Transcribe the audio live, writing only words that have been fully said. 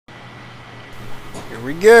Here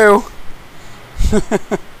we go.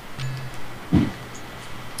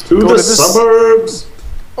 To the suburbs.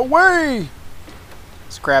 Away.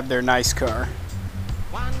 Let's grab their nice car.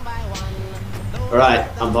 Alright,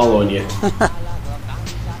 I'm following you.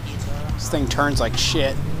 This thing turns like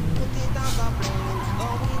shit.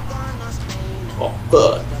 Oh,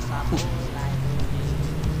 fuck.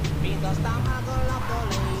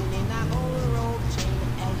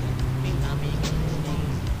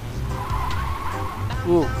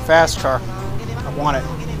 Ooh, fast car. I want it.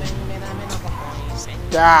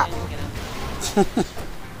 Stop.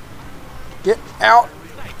 Get out,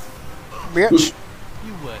 bitch.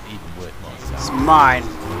 It's mine.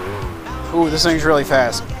 Ooh, this thing's really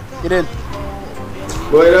fast. Get in.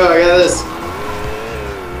 Wait, no, I got this.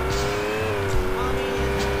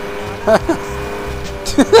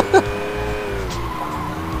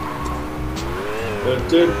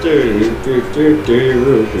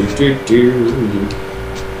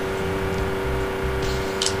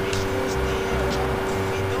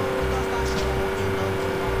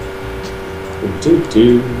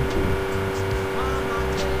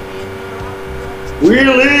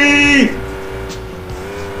 Wheelie!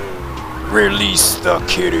 Release the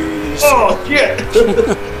kitties. Oh, shit!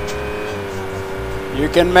 You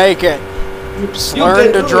can make it. Just You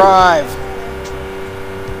learn can to do drive.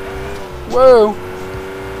 Whoa.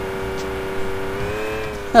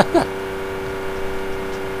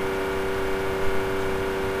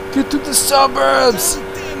 Get to the suburbs.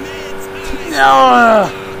 No.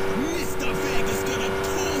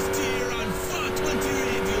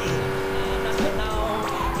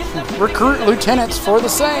 Recruit lieutenants for the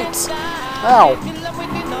Saints. Ow.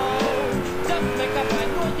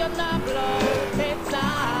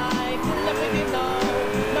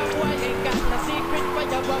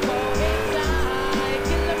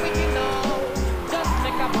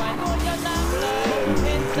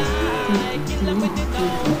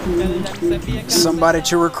 Somebody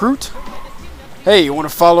to recruit? Hey, you want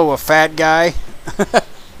to follow a fat guy?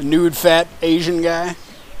 A nude fat Asian guy?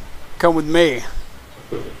 Come with me.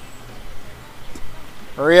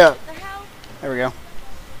 Hurry up. There we go.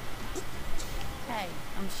 Hey,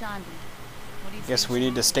 I'm Shandi. What do you Guess we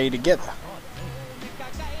need to stay together.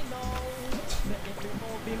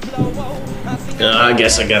 I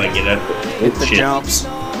guess I gotta get up. Hit the jumps.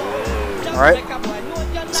 Alright.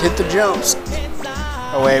 Let's hit the jumps.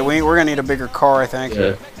 Oh wait, we're gonna need a bigger car, I think.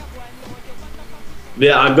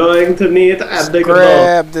 Yeah, I'm going to need a bigger car.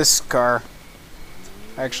 Grab this car.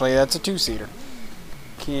 Actually, that's a two-seater.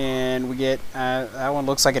 Can we get... that one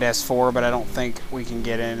looks like it has 4, but I don't think we can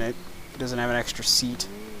get in it. It doesn't have an extra seat.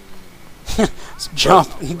 Let's jump.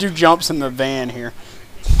 Do jumps in the van here.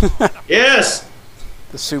 Yes!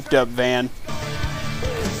 The souped-up van.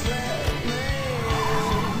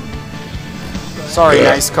 Sorry,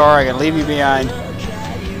 nice car. I gotta leave you behind.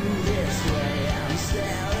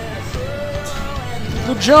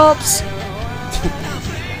 The jumps!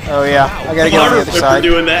 Oh yeah, I gotta get on the other side.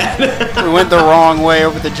 Doing that. We went the wrong way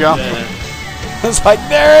over the jump. Yeah. It's like,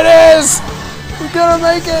 there it is! We're gonna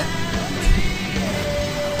make it!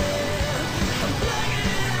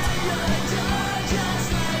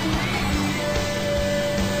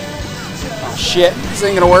 Oh shit, this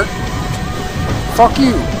ain't gonna work. Fuck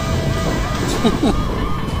you!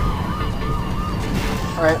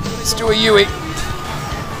 Alright, let's do a Yui.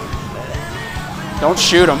 Don't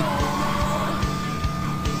shoot him.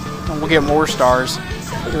 And we'll get more stars.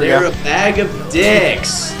 Here we They're go. a bag of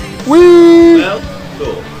dicks. Whee! Well,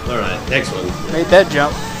 cool. Alright, next one. Made that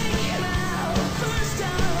jump.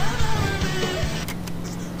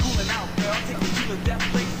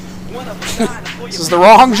 This is the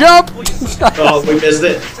wrong jump! Oh, we missed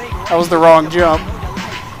it. That was the wrong jump.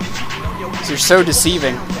 You're so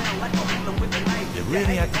deceiving. You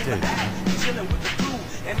really have to do that.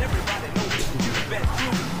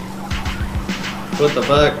 What the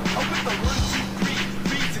fuck?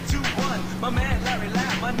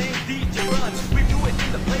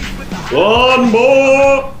 One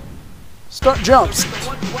more! Stunt jumps.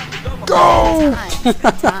 Go!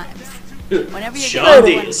 Whenever you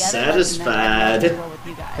Shandi is satisfied.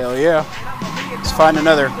 Hell yeah. Let's find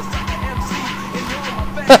another.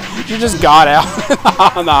 You just got out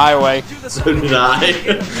on the highway. So did I.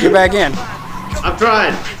 Get back in. I'm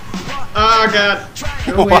trying. Oh god.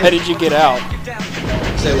 Why did you get out?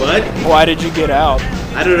 Say what? Why did you get out?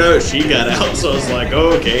 I don't know. She got out, so I was like,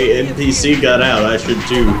 oh, okay, NPC got out. I should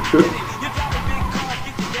too.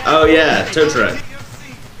 Oh yeah, tow truck.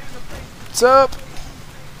 What's up?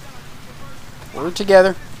 We're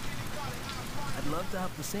together. I'd love to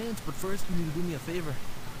help the Saints, but first you need to do me a favor.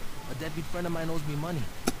 A deadbeat friend of mine owes me money.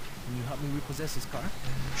 Can you help me repossess his car?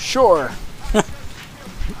 Sure.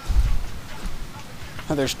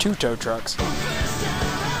 Oh, there's 2 tow trucks.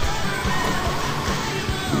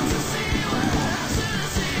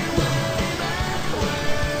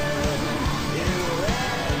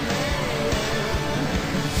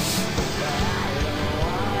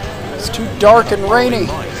 It's too dark and rainy.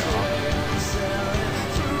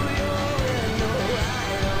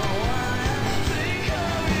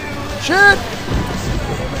 Shit!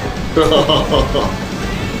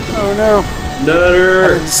 Oh no. I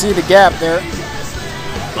Nutter. didn't see the gap there.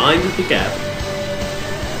 Mind the gap.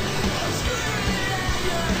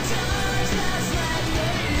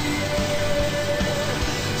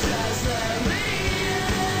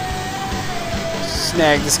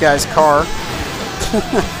 Snag this guy's car.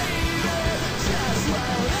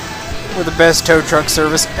 We're the best tow truck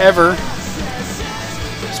service ever.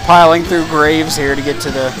 Just piling through graves here to get to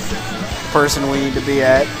the person we need to be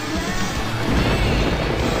at.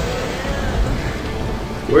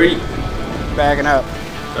 Where are you? Backing up.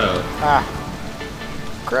 Oh. Ah.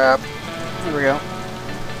 Crap. There we go.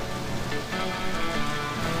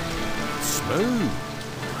 Smooth.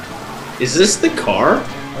 Is this the car?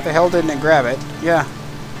 What the hell didn't it grab it? Yeah.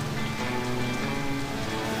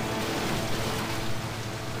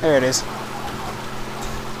 There it is.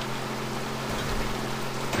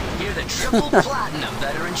 You're the triple platinum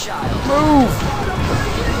veteran child. Move!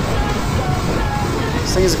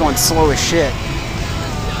 This thing is going slow as shit.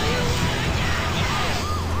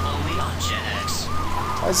 Only on Gen X.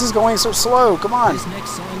 Why is this going so slow? Come on. This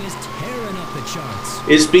next song is tearing up the charts.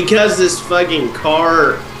 It's because this fucking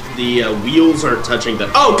car, the wheels aren't touching the.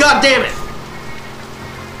 Oh, god damn it!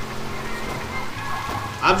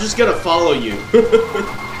 I'm just gonna follow you.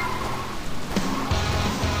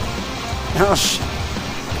 Oh,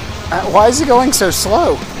 why is it going so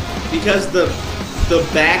slow? Because the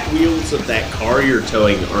back wheels of that car you're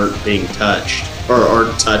towing aren't being touched. Or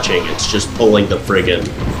aren't touching, it's just pulling the friggin'.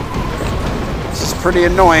 This is pretty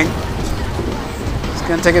annoying. It's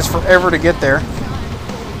gonna take us forever to get there.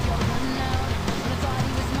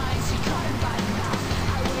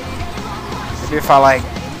 Maybe if I like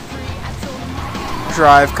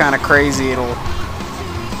drive kind of crazy, it'll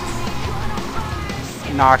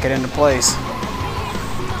knock it into place.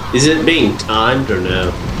 Is it being timed or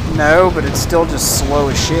no? No, but it's still just slow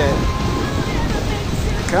as shit.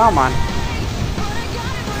 Come on.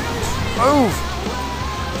 Move!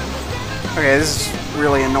 Okay, this is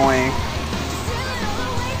really annoying.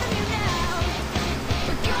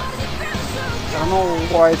 I don't know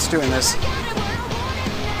why it's doing this.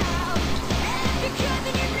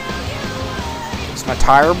 Is my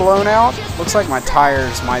tire blown out? Looks like my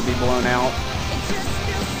tires might be blown out.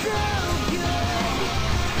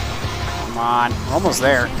 Come on, we're almost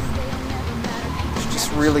there. It's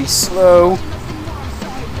just really slow.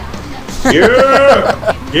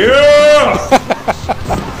 Yeah! Yeah!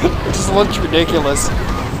 It just looks ridiculous.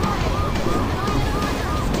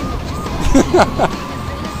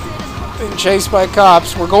 Being chased by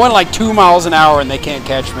cops. We're going like 2 miles an hour and they can't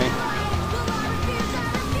catch me.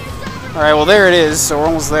 Alright, well there it is, so we're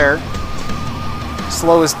almost there.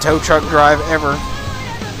 Slowest tow truck drive ever.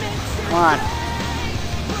 Come on.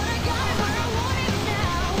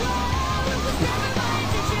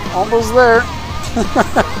 Almost there.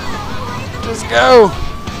 Just go.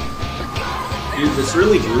 Dude, this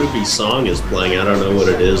really groovy song is playing. I don't know what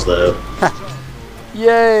it is, though.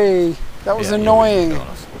 Yay. That was annoying.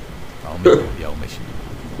 I'll meet with the old mission.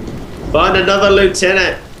 Find another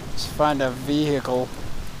lieutenant. Let's find a vehicle.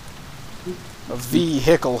 A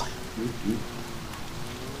vehicle.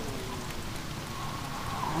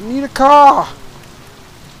 I need a car.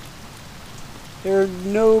 There are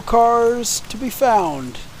no cars to be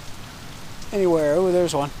found anywhere. Oh,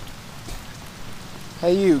 there's one.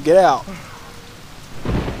 Hey, you, get out.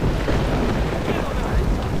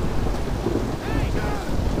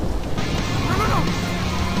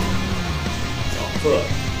 Oh, fuck.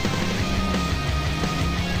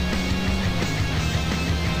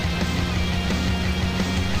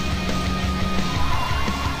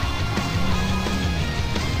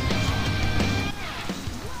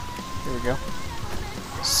 Here we go.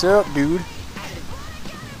 Sup, dude?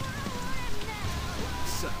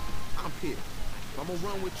 Sup, I'm here. If I'm gonna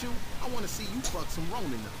run with you, I wanna see you fuck some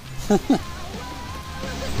Ronin up.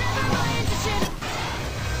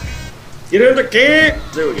 Get in the key!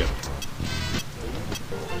 There we go.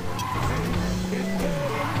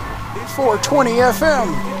 420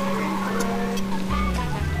 FM.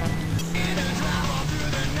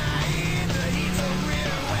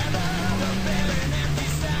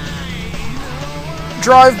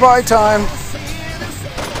 Drive-by time.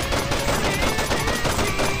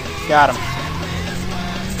 Got him.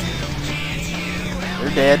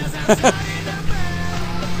 They're dead.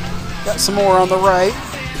 Got some more on the right.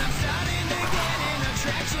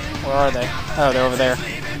 Where are they? Oh, they're over there.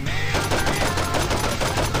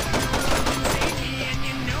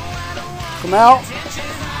 Come out.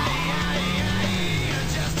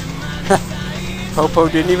 Popo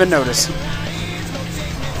didn't even notice.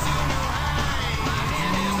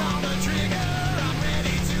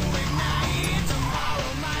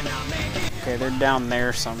 Okay, they're down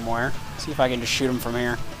there somewhere. See if I can just shoot them from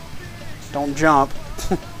here. Don't jump.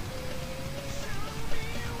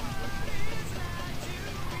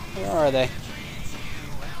 Where are they?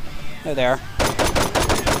 There they are.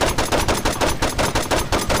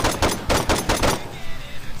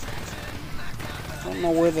 I don't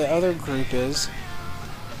know where the other group is.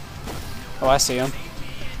 Oh, I see them.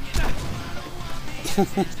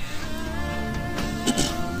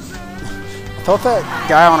 I thought that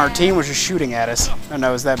guy on our team was just shooting at us. Oh no,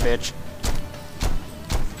 it was that bitch.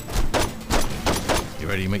 You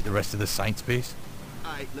ready to meet the rest of the Saints base?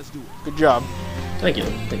 Alright, let's do it. Good job. Thank you.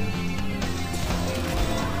 Thank you.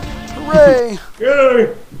 Hooray!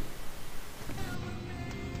 Yay!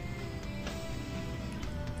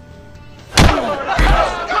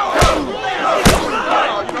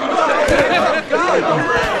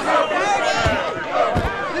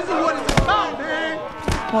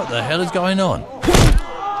 What the hell is going on?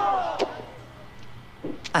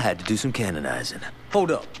 I had to do some canonizing. Hold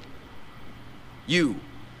up.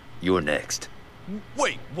 You're next.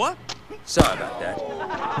 Wait, what? Sorry about that.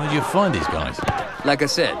 Where'd you find these guys? Like I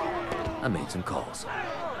said, I made some calls.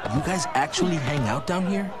 You guys actually hang out down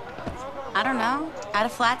here? I don't know. Add a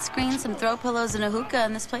flat screen, some throw pillows, and a hookah,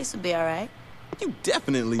 and this place would be all right. You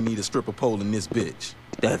definitely need a stripper pole in this bitch.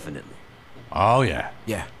 Definitely. Oh, yeah.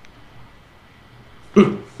 Yeah.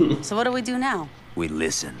 So what do we do now? We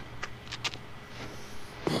listen.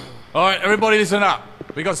 All right, everybody listen up.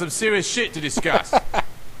 We got some serious shit to discuss. The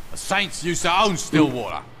Saints used to own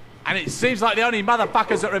Stillwater. And it seems like the only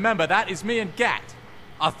motherfuckers that remember that is me and Gat.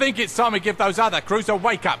 I think it's time we give those other crews a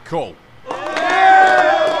wake-up call. Now,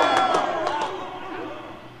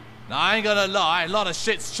 I ain't gonna lie, a lot of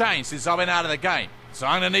shit's changed since I've been out of the game. So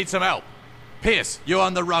I'm gonna need some help. Pierce, you're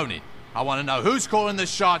on the Ronin. I want to know who's calling the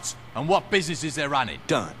shots and what businesses they're running.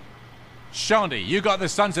 Done. Shandy, you got the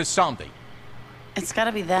Sons of Sandy. It's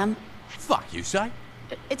gotta be them. Fuck, you say?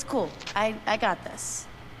 It's cool. I got this.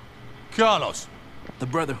 Carlos. The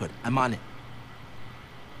Brotherhood. I'm on it.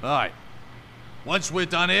 All right. Once we're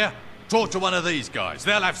done here, talk to one of these guys.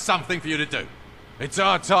 They'll have something for you to do. It's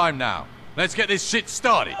our time now. Let's get this shit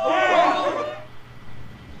started.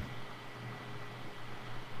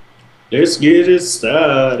 Let's get it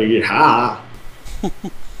started. Ha!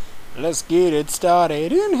 Let's get it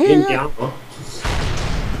started in here.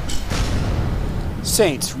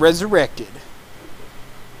 Saints resurrected.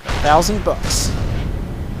 $1,000.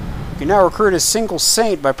 You can now recruit a single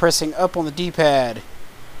saint by pressing up on the D-pad.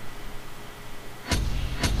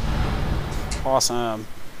 Awesome.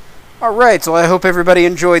 Alright, so I hope everybody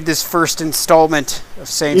enjoyed this first installment of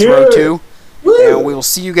Saints Row 2. And we will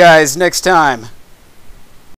see you guys next time.